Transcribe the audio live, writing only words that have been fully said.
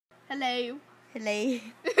Hello. Hello.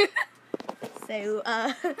 So,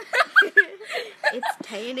 it's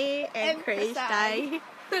Tiny and Crazy Day.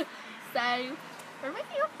 So, we're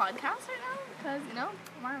making a podcast right now because,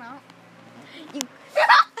 why not?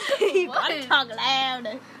 You gotta talk loud.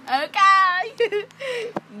 Okay.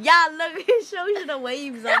 Yeah, look, it shows you the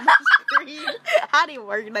waves on the screen. How do you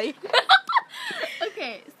work, like?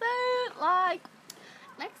 Okay, so,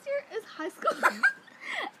 next year is high school.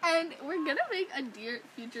 And we're gonna make a dear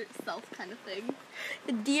future self kind of thing.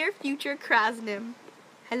 Dear future Krasnim.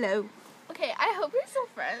 Hello. Okay, I hope you're still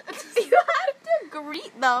friends. You have to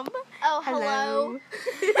greet them. Oh, hello.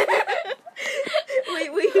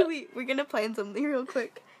 Wait. We're gonna plan something real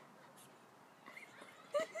quick.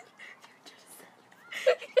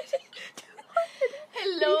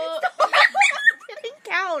 Hello. Didn't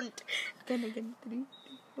count. Again. 3, 2,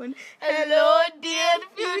 1. Hello, dear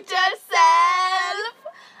future self.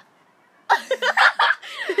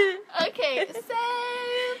 Okay, so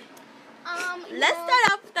let's start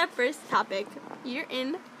off with our first topic. You're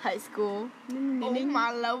in high school. Oh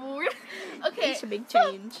my lord. Okay, it's a big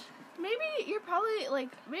change. Maybe you're probably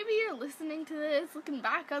maybe you're listening to this, looking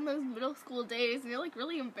back on those middle school days, and you're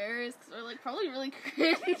really embarrassed or probably really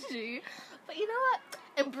cringy. But you know what?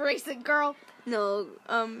 Embrace it, girl. No,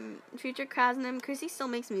 future Krasnim, Chrissy still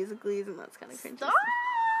makes musicals, and that's kind of cringy. Stop!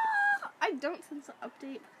 I don't sense the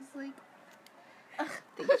update because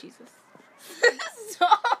thank Jesus.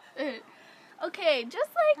 Stop it. Okay, just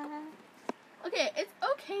okay, it's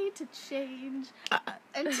okay to change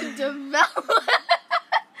and to develop.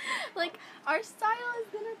 Our style is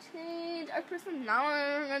gonna change. Our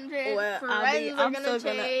personality is gonna change. Well, Friends are gonna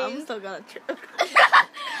change. I'm still gonna. And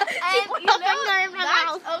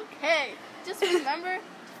that's okay. Just remember to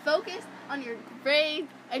focus on your grades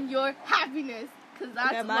and your happiness, because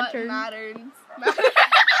that's what matters. Matters.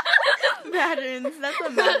 That's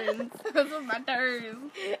what matters. That's what matters.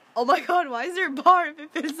 Oh my God! Why is there a bar? If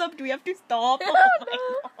it fills up, do we have to stop? Oh my God.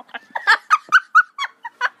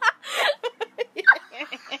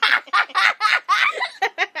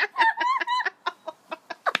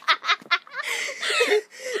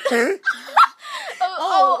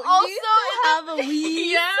 Also, do you still have a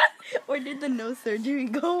weed? Yeah. Or did the nose surgery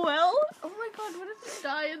go well? Oh my God! What if you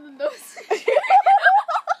die in the nose surgery?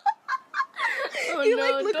 Oh You no!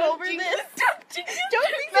 look Don't over jinx this. it.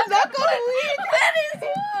 Don't think it's not gonna weed. That is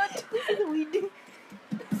wood. This is weed.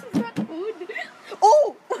 This is not wood.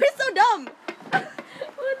 Oh, we're so dumb.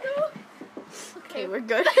 Oh no. Okay, we're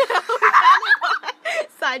good.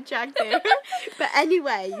 Sidetrack there. But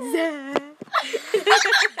anyways. Stop.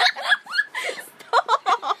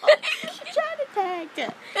 Try to tag.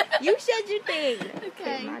 You said your thing.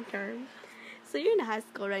 Okay. My turn. So you're in high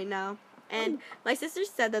school right now. And my sister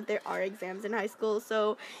said that there are exams in high school.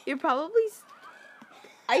 So you're probably...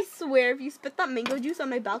 I swear, if you spit that mango juice on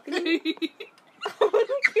my balcony...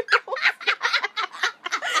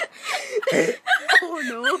 Oh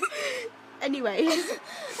no. Anyways.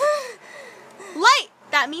 Light!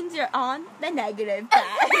 That means you're on the negative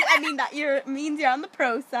side. I mean, means you're on the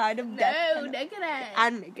pro side of death. No, negative.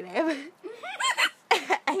 I'm negative.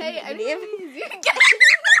 I'm Hey, negative. anyways, you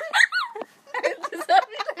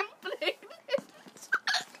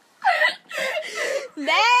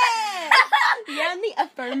You're on the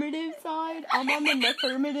affirmative side. I'm on the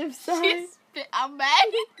affirmative side. She spit out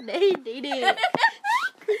bad. They did it.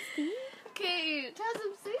 Okay,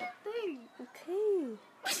 Tasm, say your thing.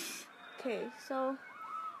 Okay, so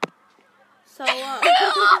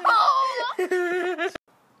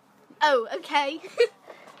Oh, okay.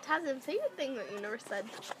 Tasm, say your thing that you never said.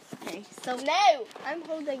 okay, So no, I'm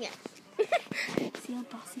holding it. see how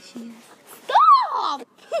bossy she is. Stop!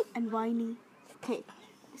 And whiny. Okay,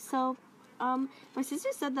 so my sister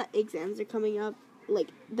said that exams are coming up.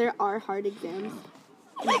 There are hard exams.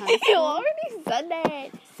 in high You school. already said that.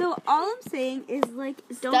 So all I'm saying is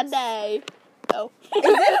don't. Sunday. Oh. Is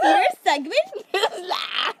this your segment?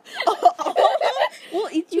 Well,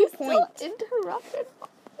 it's your point. Still interrupted.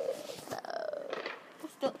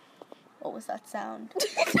 Still. What was that sound?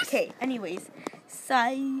 Okay, anyways.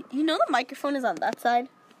 You know the microphone is on that side?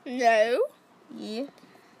 No. Yeah.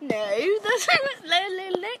 No, that's what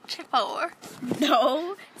lecture for.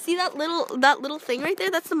 No. See that little thing right there?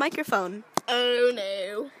 That's the microphone. Oh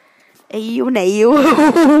no.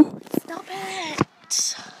 No. Stop it.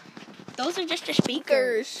 Those are just your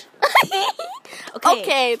speakers.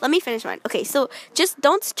 Okay. Let me finish mine. Okay, so just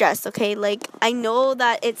don't stress, okay? I know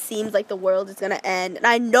that it seems like the world is gonna end, and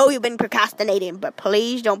I know you've been procrastinating, but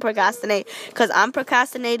please don't procrastinate, because I'm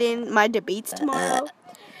procrastinating my debates tomorrow.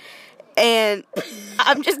 And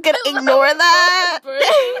I'm just gonna ignore that.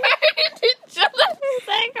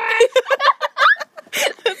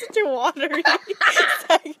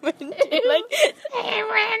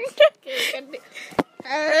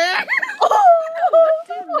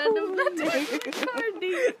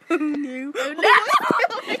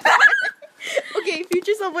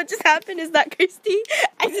 so what just happened is that Christy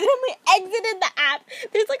accidentally exited the app.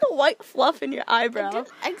 There's like a white fluff in your eyebrow. Didn't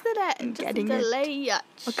exit it. I'm Just getting it. delay it.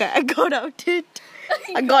 Okay, I got out it.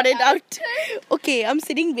 I got it out. Okay, I'm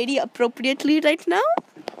sitting very appropriately right now.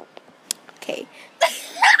 Okay.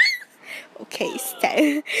 Okay,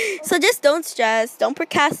 so just don't stress, don't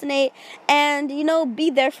procrastinate, and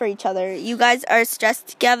be there for each other. You guys are stressed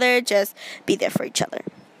together, just be there for each other.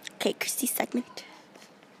 Okay, Christy's segment.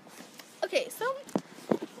 Okay, so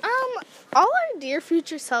all our dear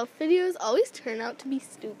future self videos always turn out to be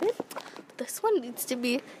stupid. But this one needs to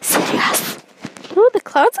be serious. Oh, the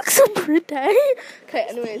clouds look so pretty. Okay,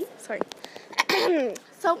 anyways, sorry.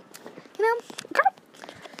 So, what?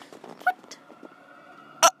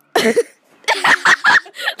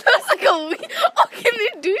 That's like a wee. Oh, can you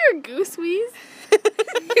do your goose wheeze?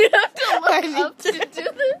 You have to look up to do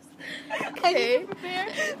this. Okay. I need to prepare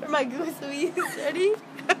for my goose wheeze. Ready?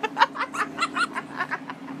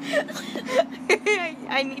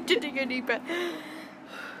 I need to take a deep breath.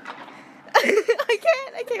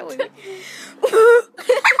 I can't wait.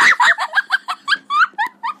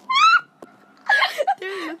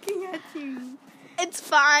 They're looking at you. It's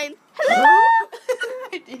fine. Hello.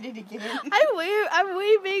 I did it again. I'm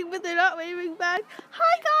waving, but they're not waving back.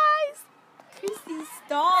 Hi, guys. Christy,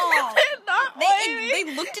 stop. They're not waving. They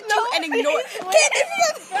looked at you and ignored.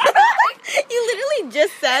 You literally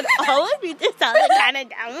just said all of you just sounded kind of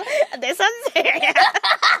dumb. This one's serious.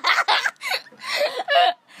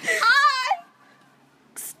 Hi.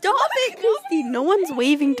 Stop it, Christy. No one's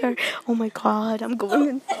waving to her. Oh my god, I'm going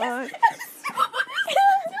inside.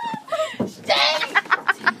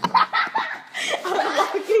 I'm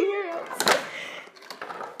locking her outside.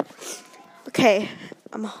 Okay,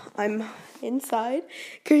 I'm inside.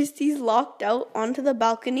 Christy's locked out onto the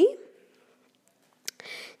balcony.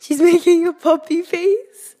 She's making a puppy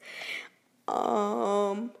face. Okay,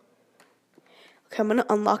 I'm gonna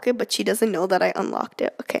unlock it, but she doesn't know that I unlocked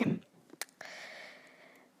it.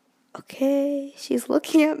 Okay, she's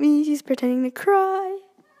looking at me. She's pretending to cry.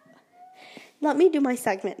 Let me do my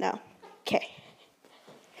segment now. Okay.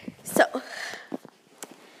 So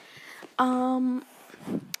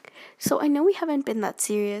I know we haven't been that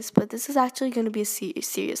serious, but this is actually going to be a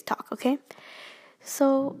serious talk, okay?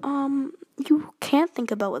 So, you can't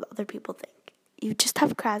think about what other people think. You just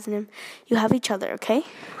have Krasnim. You have each other, okay?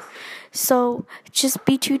 So, just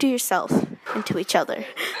be true to yourself and to each other.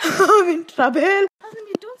 I'm in trouble. You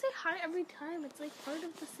don't say hi every time. It's like part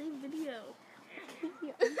of the same video.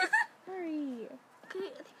 Sorry.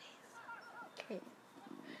 Okay.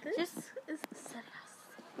 This Just is serious.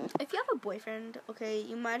 If you have a boyfriend, okay,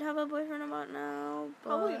 you might have a boyfriend about now. But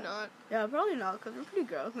Probably not. Yeah, probably not, because we're pretty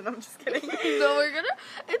gross, and I'm just kidding. No, we're gonna.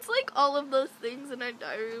 It's like all of those things in our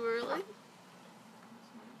diary were like.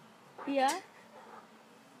 Yeah?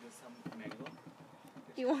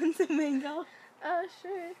 You want some mango?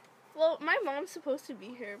 Sure. Well, my mom's supposed to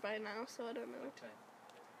be here by now, so I don't know. What time?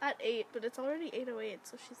 At 8, but it's already 8:08,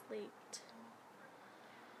 so she's late.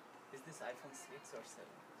 Is this iPhone 6 or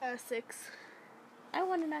 7? 6. I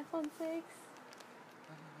want an iPhone 6.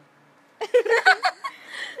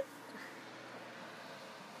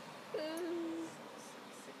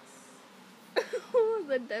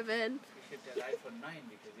 The Devin. You should tell iPhone 9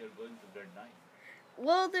 because you're going to grade 9.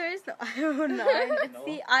 Well, there is no iPhone 9. It's No.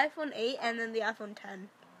 the iPhone 8 and then the iPhone 10.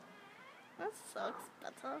 That sucks.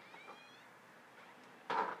 That's all.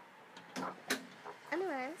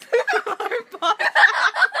 Anyways.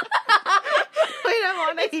 Wait, I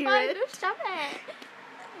want to hear it. Stop it.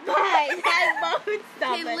 Bye.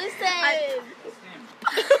 Stop Hey, it. listen. What's name?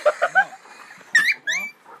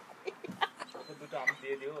 तो दुटा आम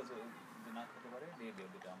दे दियो जो बिना खते बारे दे दियो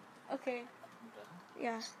दुटा आम Okay. दुटा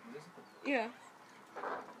Yeah. मुझे सब Yeah.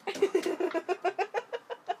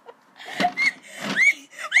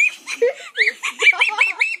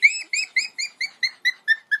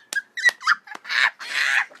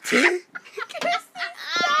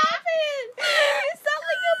 Stop it! You sound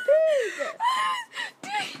like a pig!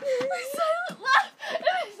 My silent laugh.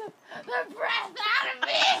 It was the breath out of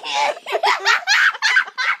me.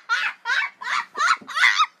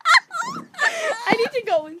 I need to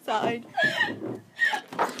go inside.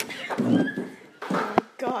 Oh my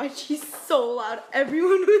god, she's so loud.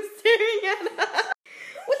 Everyone was staring at her.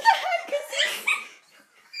 What the heck is this?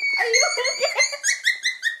 Are you okay?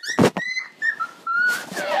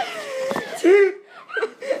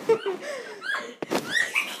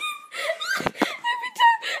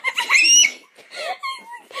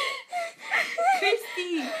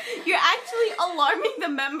 Christy, you're actually alarming the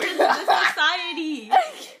members of the society.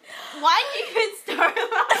 Why did you even start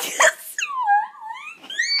laughing?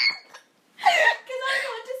 Because I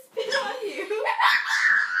don't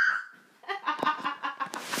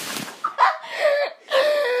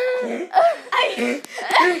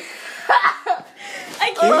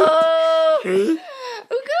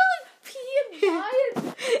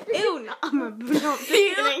Ew, no, no,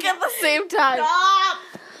 Puke at the same time. Stop.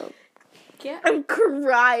 I'm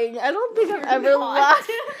crying. I don't think I've ever not.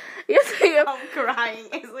 laughed. Yes, I am. I'm crying.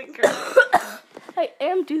 It's like crying. I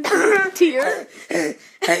am due to tears. Hey,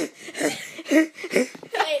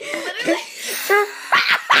 literally.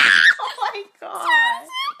 Oh my god.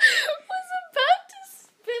 Was about to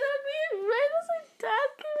spit on me right as my dad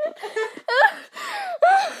came in.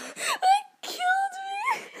 That killed me.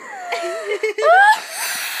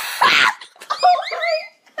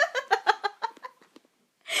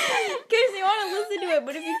 Casey, you want to listen to it,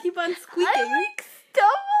 but if you keep on squeaking. I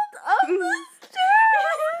stumbled up the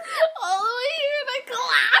stairs all the way here and I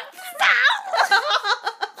collapsed out.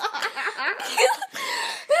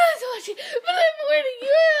 But I'm warning you.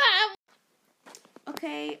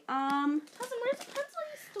 Okay, Cousin, where's the pencil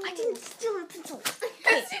you stole? I didn't steal a pencil.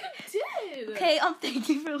 Yes, you did. Okay, thank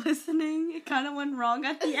you for listening. It kind of went wrong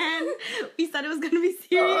at the end. We said it was going to be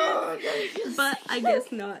serious, but I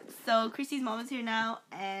guess not. So, Christy's mom is here now,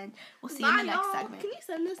 and we'll see you in the next segment. Can you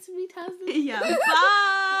send this to me, Tasman? Yeah,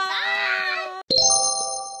 bye!